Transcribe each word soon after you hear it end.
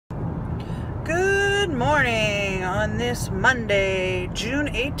Good morning on this Monday, June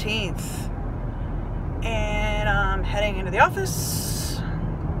 18th. And I'm heading into the office.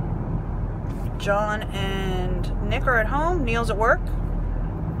 John and Nick are at home. Neil's at work.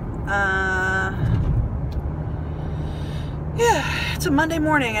 Yeah, it's a Monday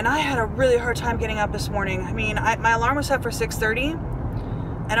morning and I had a really hard time getting up this morning. I mean, my alarm was set for 6:30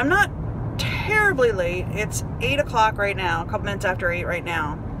 and I'm not terribly late. It's 8 o'clock right now, a couple minutes after 8 right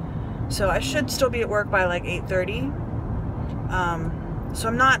now. So I should still be at work by like 8:30. So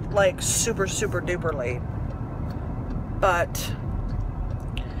I'm not like super duper late, but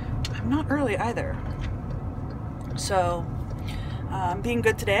I'm not early either. So I'm being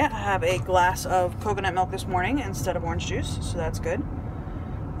good today. I have a glass of coconut milk this morning instead of orange juice, so that's good.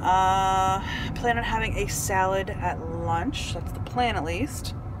 I plan on having a salad at lunch. That's the plan, at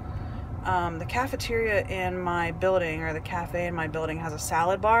least. The cafeteria in my building, or the cafe in my building, has a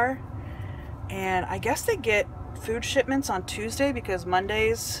salad bar. And I guess they get food shipments on Tuesday because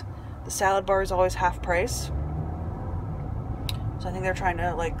Mondays the salad bar is always half price. So I think they're trying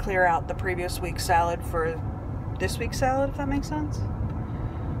to like clear out the previous week's salad for this week's salad, if that makes sense.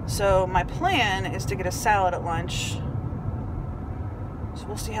 So my plan is to get a salad at lunch. So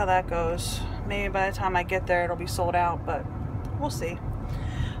we'll see how that goes. Maybe by the time I get there it'll be sold out, but we'll see.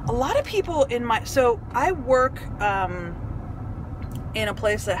 A lot of people in my... So I work in a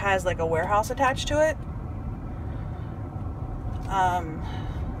place that has like a warehouse attached to it.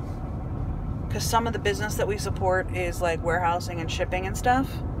 Because some of the business that we support is like warehousing and shipping and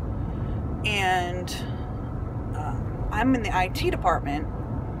stuff. And I'm in the IT department,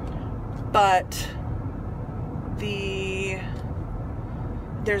 but there's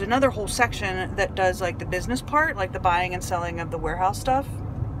another whole section that does like the business part, like the buying and selling of the warehouse stuff.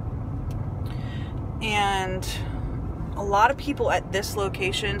 And a lot of people at this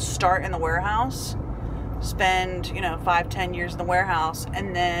location start in the warehouse, spend, 5-10 years in the warehouse,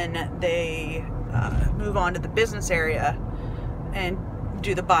 and then they move on to the business area and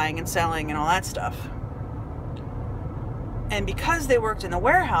do the buying and selling and all that stuff. And because they worked in the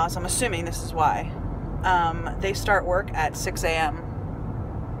warehouse, I'm assuming this is why, they start work at 6 a.m.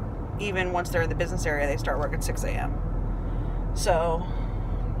 Even once they're in the business area, they start work at 6 a.m. So,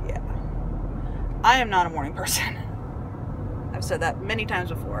 yeah. I am not a morning person. I've said that many times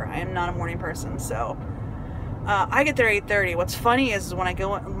before. I am not a morning person, so I get there at 8:30. What's funny is when I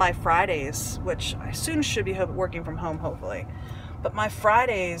go on my Fridays, which I soon should be working from home, hopefully, but my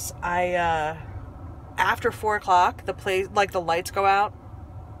Fridays, after 4 o'clock, the lights go out.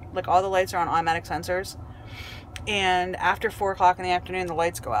 Like, all the lights are on automatic sensors. And after 4 o'clock in the afternoon, the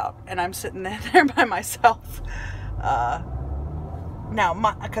lights go out. And I'm sitting there by myself. Now,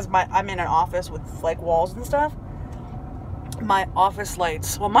 because I'm in an office with, like, walls and stuff. My office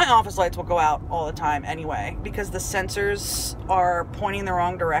lights will go out all the time anyway. Because the sensors are pointing the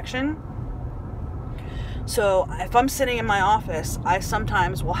wrong direction. So, if I'm sitting in my office, I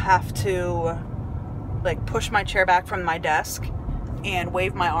sometimes will have to like push my chair back from my desk and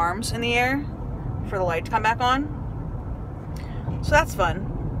wave my arms in the air for the light to come back on. So that's fun.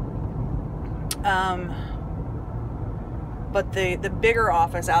 But the bigger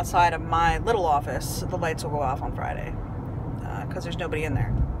office outside of my little office, the lights will go off on Friday because there's nobody in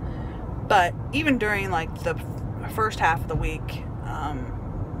there. But even during like the first half of the week,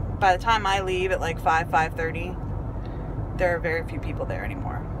 by the time I leave at like 5:30, there are very few people there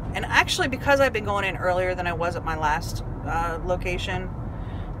anymore. And actually, because I've been going in earlier than I was at my last location,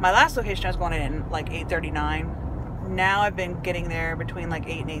 I was going in like 8:39. Now I've been getting there between like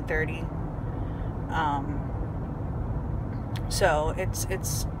 8 and 8:30. So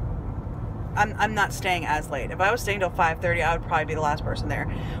I'm not staying as late. If I was staying till 5:30, I would probably be the last person there.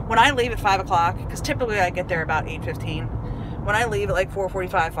 When I leave at 5 o'clock, because typically I get there about 8:15. When I leave at like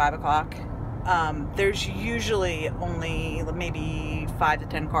 4:45, 5 o'clock, there's usually only maybe 5 to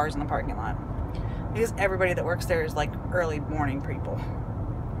 10 cars in the parking lot because everybody that works there is like early morning people.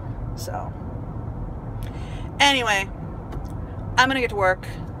 So anyway, I'm gonna get to work.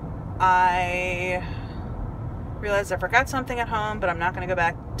 I realized I forgot something at home, but I'm not gonna go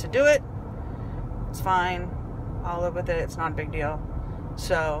back to do it. It's fine, I'll live with it. It's not a big deal.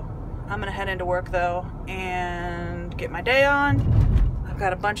 So I'm gonna head into work though and get my day on. I've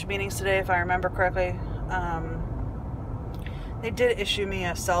got a bunch of meetings today, if I remember correctly. They did issue me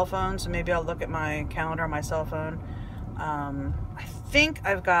a cell phone, so maybe I'll look at my calendar on my cell phone. I think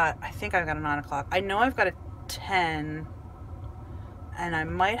I've got a 9 o'clock. I know I've got a 10, and I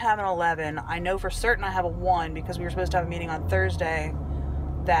might have an 11. I know for certain I have a 1 because we were supposed to have a meeting on Thursday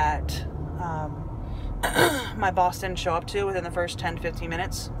that my boss didn't show up to within the first 10 to 15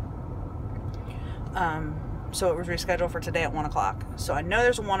 minutes. So it was rescheduled for today at 1 o'clock. So I know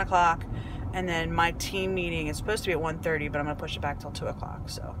there's a 1 o'clock, and then my team meeting is supposed to be at 1:30, but I'm going to push it back till 2 o'clock.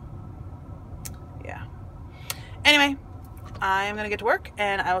 So, yeah. Anyway, I'm going to get to work,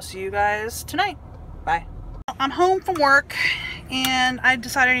 and I will see you guys tonight. Bye. I'm home from work, and I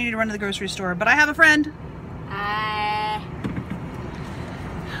decided I need to run to the grocery store, but I have a friend. Hi.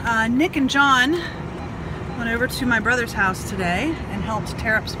 Nick and John went over to my brother's house today and helped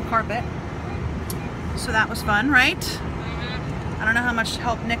tear up some carpet. So that was fun, right? I don't know how much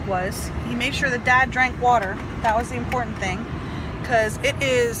help Nick was. He made sure that Dad drank water. That was the important thing, because it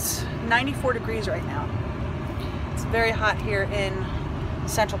is 94 degrees right now. It's very hot here in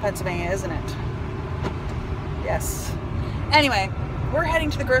central Pennsylvania, isn't it? Yes. Anyway, we're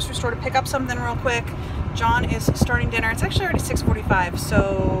heading to the grocery store to pick up something real quick. John is starting dinner. It's actually already 6:45,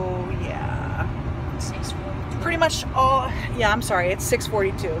 so yeah. 6:40. Pretty much all, yeah, I'm sorry, it's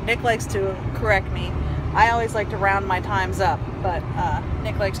 6:42. Nick likes to correct me. I always like to round my times up, but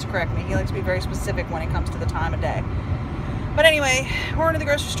Nick likes to correct me. He likes to be very specific when it comes to the time of day. But anyway, we're going to the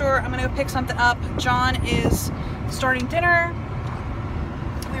grocery store. I'm going to go pick something up. John is starting dinner.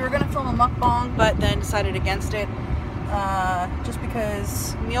 We were going to film a mukbang, but then decided against it. Just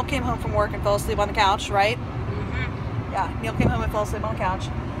because Neil came home from work and fell asleep on the couch, right? Mm-hmm. Yeah, Neil came home and fell asleep on the couch.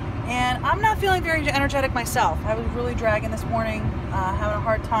 And I'm not feeling very energetic myself. I was really dragging this morning, having a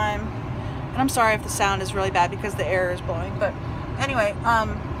hard time. And I'm sorry if the sound is really bad because the air is blowing. But anyway, I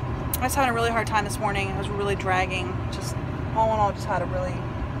was having a really hard time this morning. I was really dragging. Just all in all, just had a really,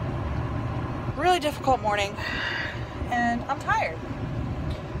 really difficult morning. And I'm tired.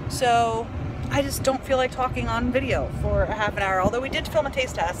 So I just don't feel like talking on video for a half an hour. Although we did film a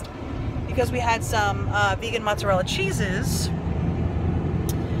taste test because we had some vegan mozzarella cheeses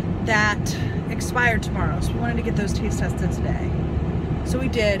that expired tomorrow. So we wanted to get those taste tested today. So we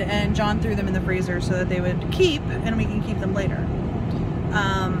did, and John threw them in the freezer so that they would keep, and we can keep them later.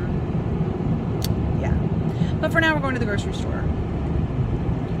 Yeah. But for now, we're going to the grocery store.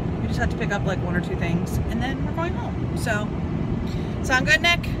 We just had to pick up like 1 or 2 things, and then we're going home. So, sound good,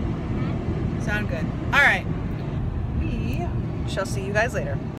 Nick? Sound good. All right. We shall see you guys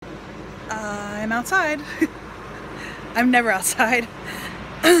later. I'm outside. I'm never outside.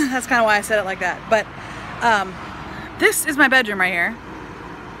 That's kind of why I said it like that. But this is my bedroom right here.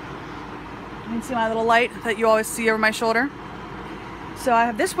 You can see my little light that you always see over my shoulder. So I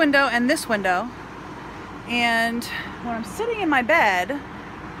have this window and this window. And when I'm sitting in my bed,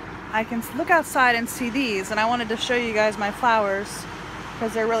 I can look outside and see these. And I wanted to show you guys my flowers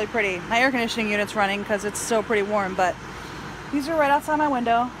because they're really pretty. My air conditioning unit's running because it's so pretty warm, but these are right outside my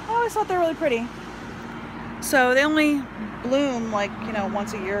window. I always thought they're really pretty. So they only bloom like, you know,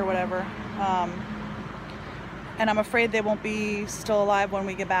 once a year or whatever. And I'm afraid they won't be still alive when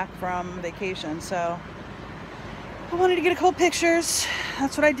we get back from vacation. So I wanted to get a couple pictures.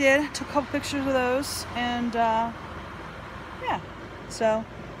 That's what I did. Took a couple pictures of those. And yeah, so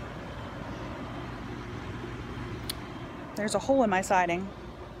there's a hole in my siding.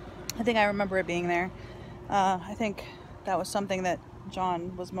 I think I remember it being there. I think that was something that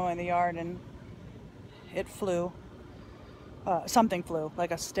John was mowing the yard and it flew. Something flew,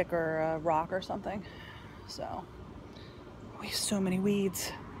 like a stick or a rock or something. So, we have so many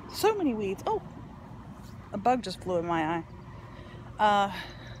weeds. So many weeds. Oh, a bug just flew in my eye.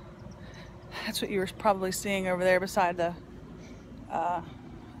 That's what you were probably seeing over there beside the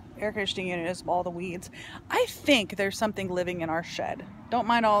air conditioning unit is all the weeds. I think there's something living in our shed. Don't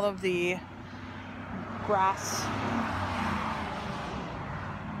mind all of the grass.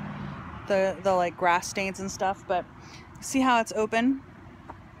 The like grass stains and stuff, but see how it's open?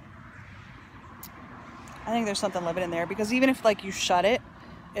 I think there's something living in there because even if like you shut it,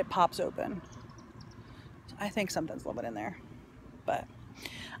 it pops open. So I think something's living in there. But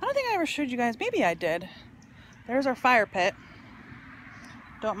I don't think I ever showed you guys. Maybe I did. There's our fire pit.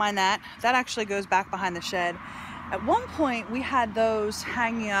 Don't mind that. That actually goes back behind the shed. At one point we had those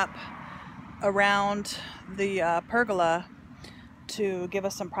hanging up around the pergola to give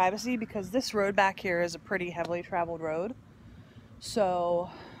us some privacy because this road back here is a pretty heavily traveled road. So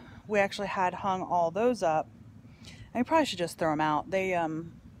we actually had hung all those up. And we probably should just throw them out. They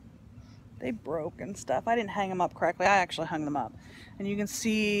broke and stuff. I didn't hang them up correctly. I actually hung them up. And you can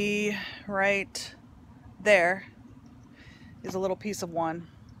see right there is a little piece of one.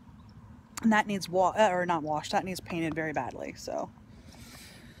 And that needs not washed. That needs painted very badly. So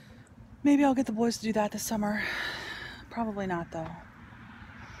maybe I'll get the boys to do that this summer. Probably not though.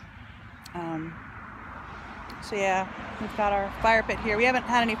 So yeah, we've got our fire pit here. We haven't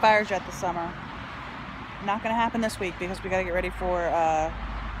had any fires yet this summer. Not gonna happen this week because we gotta get ready for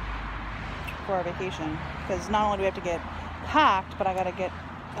before our vacation, because not only do we have to get packed, but I gotta get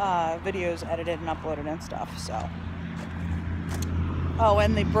videos edited and uploaded and stuff. So, oh,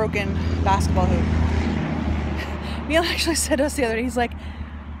 and the broken basketball hoop. Neil actually said to us the other day, he's like,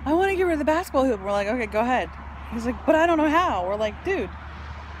 I want to get rid of the basketball hoop. We're like, okay, go ahead. He's like, but I don't know how. We're like, dude,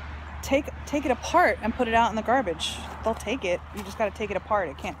 take it apart and put it out in the garbage. They'll take it. You just got to take it apart.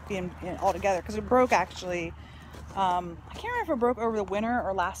 It can't be in all together, because it broke actually. I can't remember if it broke over the winter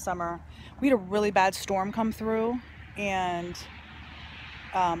or last summer. We had a really bad storm come through and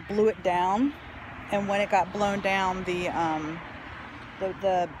blew it down. And when it got blown down, the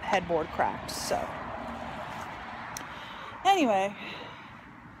headboard cracked. So anyway,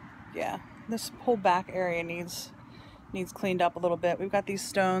 yeah, this whole back area needs cleaned up a little bit. We've got these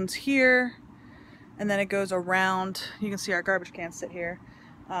stones here, and then it goes around. You can see our garbage can sit here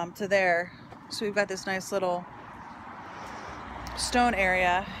to there. So we've got this nice little stone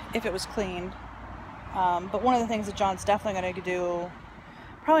area if it was cleaned. But one of the things that John's definitely going to do,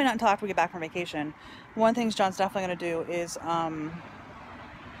 probably not until after we get back from vacation, one of the things John's definitely going to do is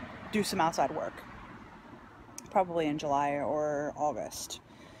do some outside work. Probably in July or August.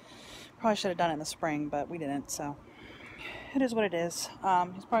 Probably should have done it in the spring, but we didn't, so it is what it is.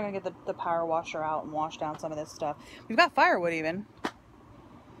 He's probably gonna get the power washer out and wash down some of this stuff. We've got firewood even.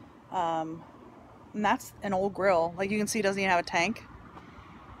 And that's an old grill. Like you can see, it doesn't even have a tank.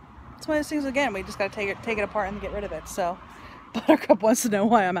 It's one of those things, again, we just gotta take it apart and get rid of it. So Buttercup wants to know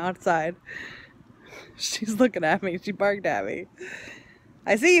why I'm outside. She's looking at me. She barked at me.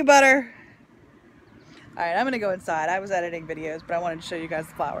 I see you, Butter. Alright, I'm gonna go inside. I was editing videos, but I wanted to show you guys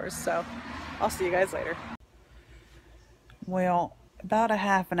the flowers, so I'll see you guys later. Well, about a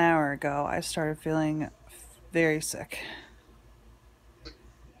half an hour ago, I started feeling very sick.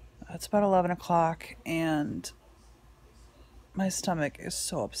 It's about 11 o'clock, and my stomach is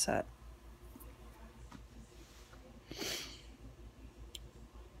so upset.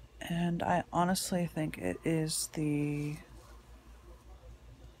 And I honestly think it is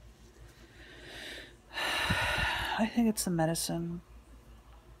I think it's the medicine.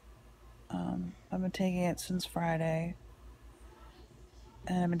 I've been taking it since Friday,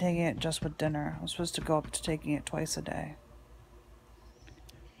 and I've been taking it just with dinner. I'm supposed to go up to taking it twice a day.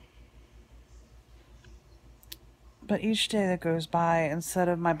 But each day that goes by, instead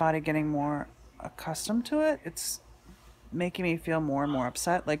of my body getting more accustomed to it, it's making me feel more and more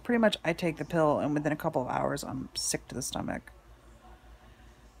upset. Like, pretty much I take the pill, and within a couple of hours, I'm sick to the stomach.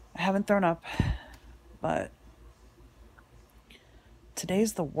 I haven't thrown up, but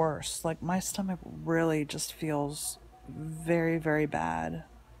today's the worst. Like, my stomach really just feels very, very bad.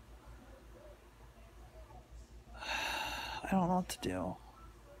 I don't know what to do.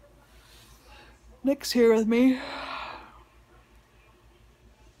 Nick's here with me,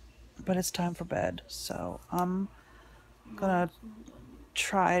 but it's time for bed, so I'm gonna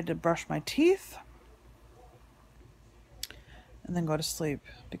try to brush my teeth and then go to sleep,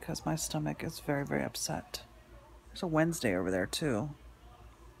 because my stomach is very, very upset. There's a Wednesday over there too.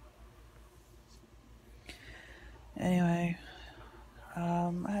 Anyway,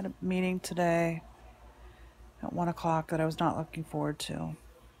 I had a meeting today at 1 o'clock that I was not looking forward to.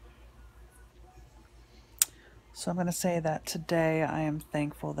 So I'm going to say that today I am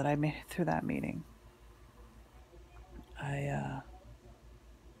thankful that I made it through that meeting.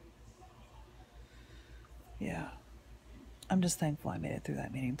 Yeah. I'm just thankful I made it through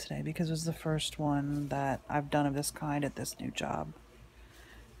that meeting today, because it was the first one that I've done of this kind at this new job.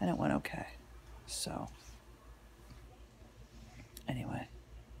 And it went okay. So, anyway.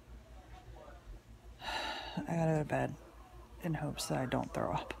 I gotta go to bed in hopes that I don't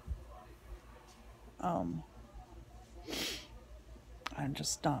throw up. I'm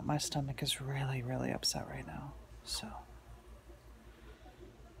just not, my stomach is really, really upset right now. So,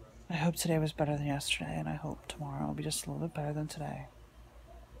 I hope today was better than yesterday, and I hope tomorrow will be just a little bit better than today.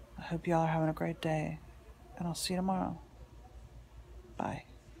 I hope y'all are having a great day, and I'll see you tomorrow. Bye.